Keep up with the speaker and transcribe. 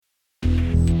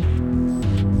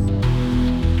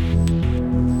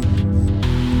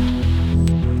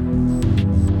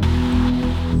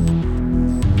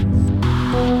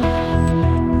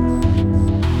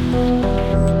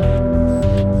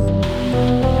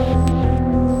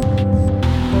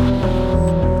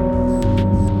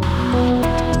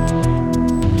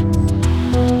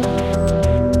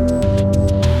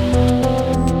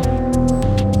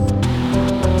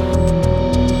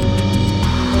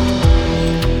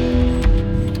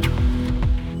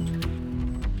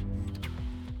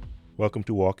Welcome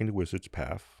to Walking the Wizard's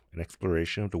Path, an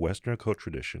exploration of the Western occult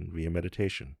tradition via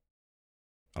meditation.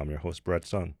 I'm your host, Brad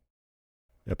Sung.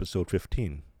 Episode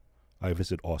 15. I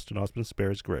visit Austin Osman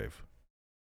Spare's grave.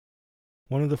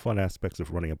 One of the fun aspects of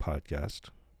running a podcast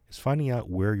is finding out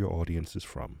where your audience is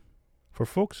from. For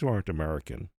folks who aren't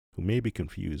American, who may be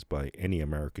confused by any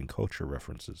American culture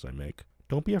references I make,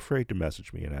 don't be afraid to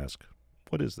message me and ask,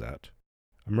 what is that?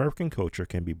 American culture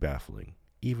can be baffling,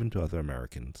 even to other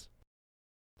Americans.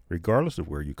 Regardless of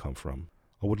where you come from,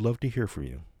 I would love to hear from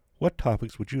you. What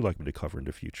topics would you like me to cover in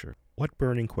the future? What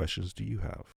burning questions do you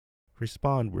have?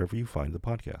 Respond wherever you find the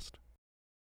podcast.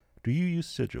 Do you use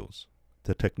sigils,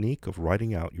 the technique of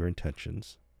writing out your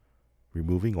intentions,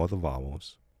 removing all the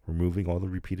vowels, removing all the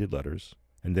repeated letters,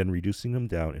 and then reducing them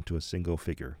down into a single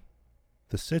figure?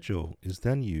 The sigil is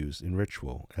then used in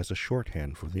ritual as a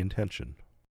shorthand for the intention.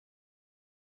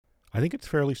 I think it's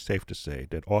fairly safe to say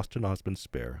that Austin Osman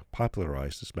Spare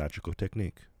popularized this magical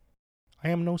technique. I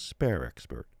am no Spare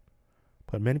expert,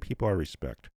 but many people I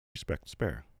respect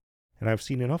Spare, and I've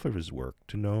seen enough of his work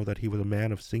to know that he was a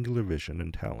man of singular vision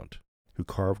and talent, who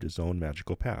carved his own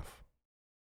magical path.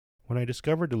 When I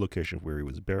discovered the location of where he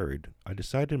was buried, I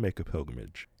decided to make a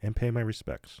pilgrimage and pay my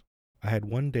respects. I had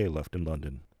one day left in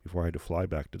London before I had to fly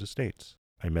back to the States.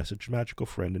 I messaged a magical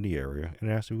friend in the area and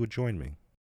asked if he would join me.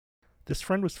 This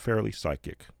friend was fairly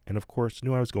psychic, and of course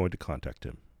knew I was going to contact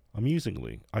him.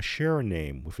 Amusingly, I share a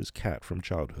name with his cat from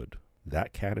childhood.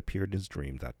 That cat appeared in his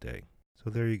dream that day. So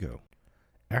there you go.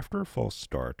 After a false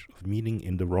start of meeting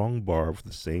in the wrong bar with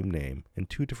the same name in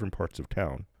two different parts of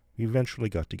town, we eventually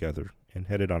got together and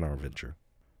headed on our venture.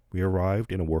 We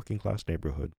arrived in a working-class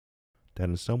neighborhood that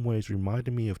in some ways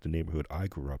reminded me of the neighborhood I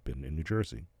grew up in New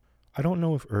Jersey. I don't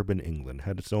know if urban England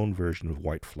had its own version of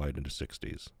white flight in the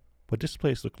 60s. But this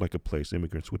place looked like a place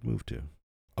immigrants would move to.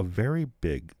 A very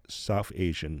big South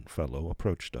Asian fellow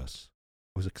approached us.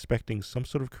 I was expecting some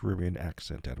sort of Caribbean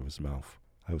accent out of his mouth.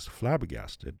 I was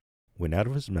flabbergasted when out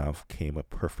of his mouth came a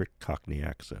perfect cockney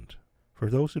accent. For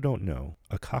those who don't know,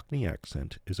 a cockney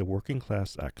accent is a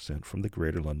working-class accent from the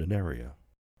greater London area.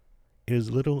 It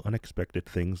is little unexpected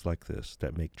things like this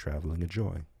that make traveling a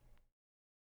joy.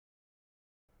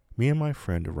 Me and my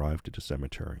friend arrived at the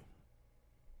cemetery.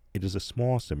 It is a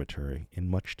small cemetery in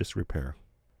much disrepair.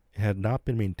 It had not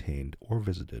been maintained or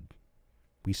visited.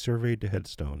 We surveyed the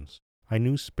headstones. I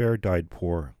knew Spare died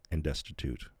poor and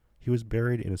destitute. He was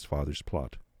buried in his father's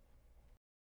plot.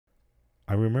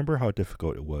 I remember how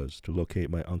difficult it was to locate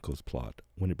my uncle's plot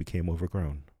when it became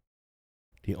overgrown.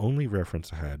 The only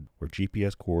reference I had were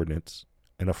GPS coordinates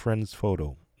and a friend's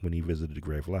photo when he visited the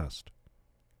grave last.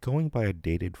 Going by a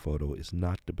dated photo is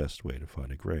not the best way to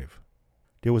find a grave.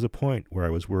 There was a point where I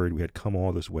was worried we had come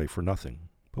all this way for nothing,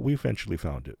 but we eventually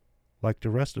found it. Like the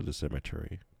rest of the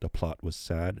cemetery, the plot was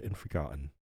sad and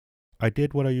forgotten. I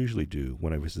did what I usually do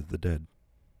when I visit the dead.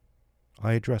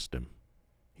 I addressed him.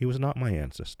 He was not my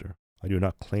ancestor. I do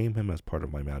not claim him as part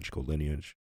of my magical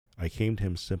lineage. I came to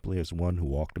him simply as one who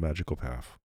walked a magical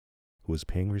path, who was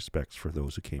paying respects for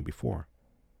those who came before.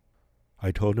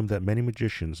 I told him that many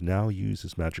magicians now use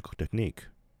his magical technique,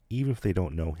 even if they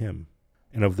don't know him,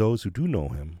 and of those who do know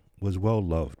him, was well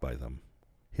loved by them.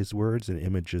 His words and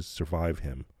images survive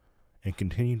him and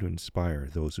continue to inspire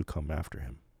those who come after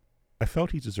him. I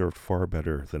felt he deserved far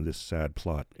better than this sad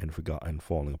plot and forgotten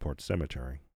falling apart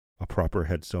cemetery. A proper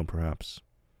headstone perhaps,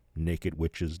 naked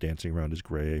witches dancing around his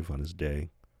grave on his day,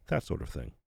 that sort of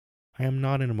thing. I am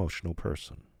not an emotional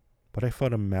person, but I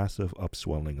felt a massive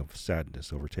upswelling of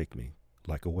sadness overtake me,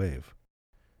 like a wave.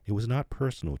 It was not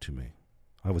personal to me.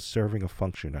 I was serving a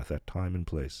function at that time and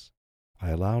place. I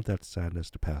allowed that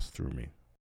sadness to pass through me.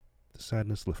 The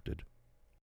sadness lifted.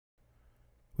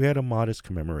 We had a modest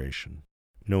commemoration.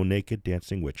 No naked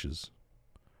dancing witches.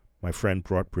 My friend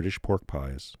brought British pork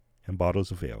pies and bottles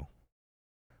of ale.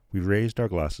 We raised our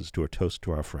glasses to a toast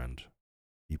to our friend.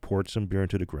 He poured some beer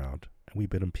into the ground, and we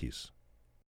bid him peace.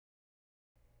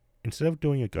 Instead of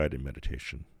doing a guided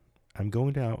meditation, I'm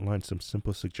going to outline some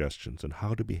simple suggestions on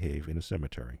how to behave in a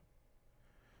cemetery,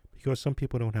 because some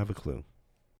people don't have a clue.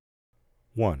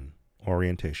 1.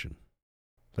 Orientation.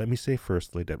 Let me say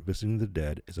firstly that visiting the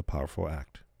dead is a powerful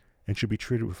act, and should be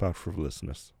treated without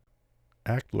frivolousness.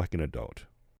 Act like an adult.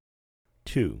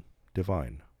 2.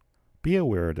 Divine. Be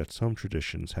aware that some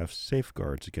traditions have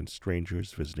safeguards against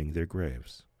strangers visiting their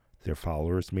graves. Their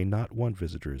followers may not want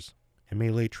visitors, and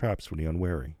may lay traps for the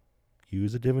unwary.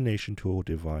 Use a divination tool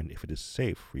to divine if it is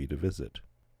safe for you to visit.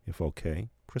 If okay,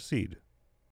 proceed.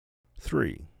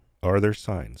 3. Are there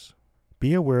signs?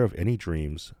 Be aware of any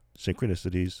dreams,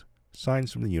 synchronicities,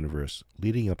 signs from the universe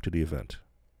leading up to the event.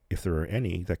 If there are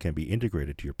any that can be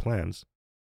integrated to your plans,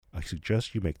 I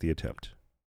suggest you make the attempt.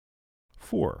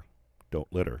 4.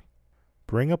 Don't litter.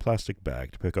 Bring a plastic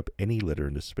bag to pick up any litter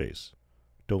in the space.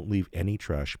 Don't leave any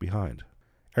trash behind.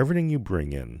 Everything you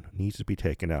bring in needs to be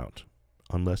taken out,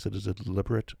 unless it is a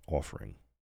deliberate offering.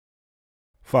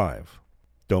 5.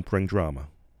 Don't bring drama.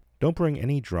 Don't bring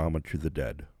any drama to the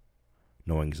dead.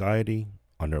 No anxiety,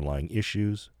 underlying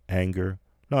issues, anger,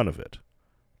 none of it.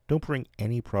 Don't bring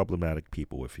any problematic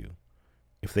people with you.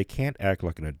 If they can't act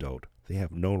like an adult, they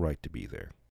have no right to be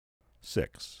there.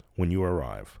 6. When you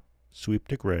arrive, sweep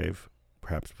the grave,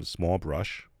 perhaps with a small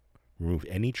brush. Remove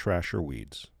any trash or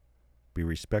weeds. Be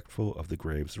respectful of the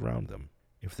graves around them.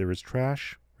 If there is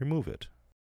trash, remove it.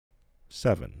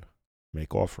 7.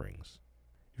 Make offerings.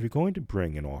 If you're going to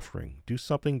bring an offering, do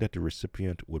something that the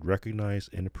recipient would recognize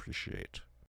and appreciate.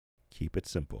 Keep it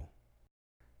simple.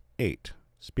 8.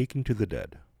 Speaking to the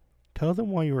dead. Tell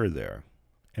them why you are there,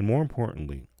 and more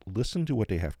importantly, listen to what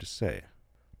they have to say.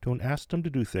 Don't ask them to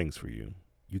do things for you.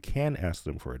 You can ask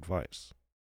them for advice.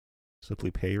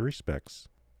 Simply pay your respects,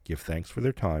 give thanks for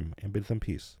their time, and bid them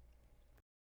peace.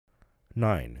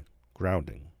 9.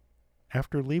 Grounding.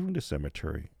 After leaving the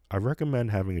cemetery, I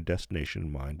recommend having a destination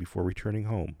in mind before returning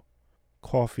home.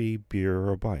 Coffee, beer,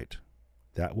 or a bite.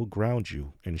 That will ground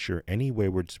you and ensure any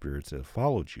wayward spirits that have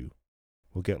followed you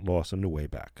will get lost on the way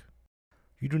back.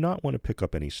 You do not want to pick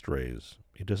up any strays.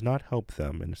 It does not help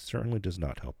them, and it certainly does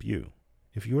not help you.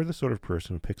 If you are the sort of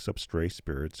person who picks up stray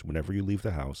spirits whenever you leave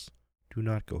the house, do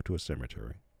not go to a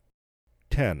cemetery.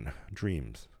 10.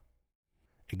 Dreams.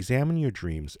 Examine your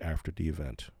dreams after the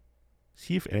event.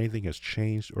 See if anything has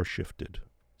changed or shifted.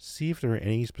 See if there are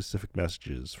any specific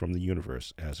messages from the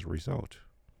universe as a result.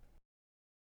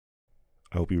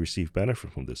 I hope you receive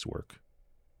benefit from this work.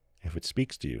 If it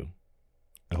speaks to you,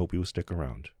 I hope you will stick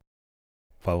around.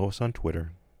 Follow us on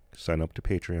Twitter, sign up to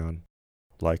Patreon,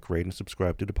 like, rate, and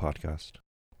subscribe to the podcast.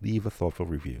 Leave a thoughtful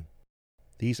review.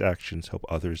 These actions help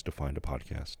others to find the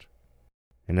podcast.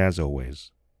 And as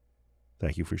always,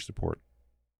 thank you for your support.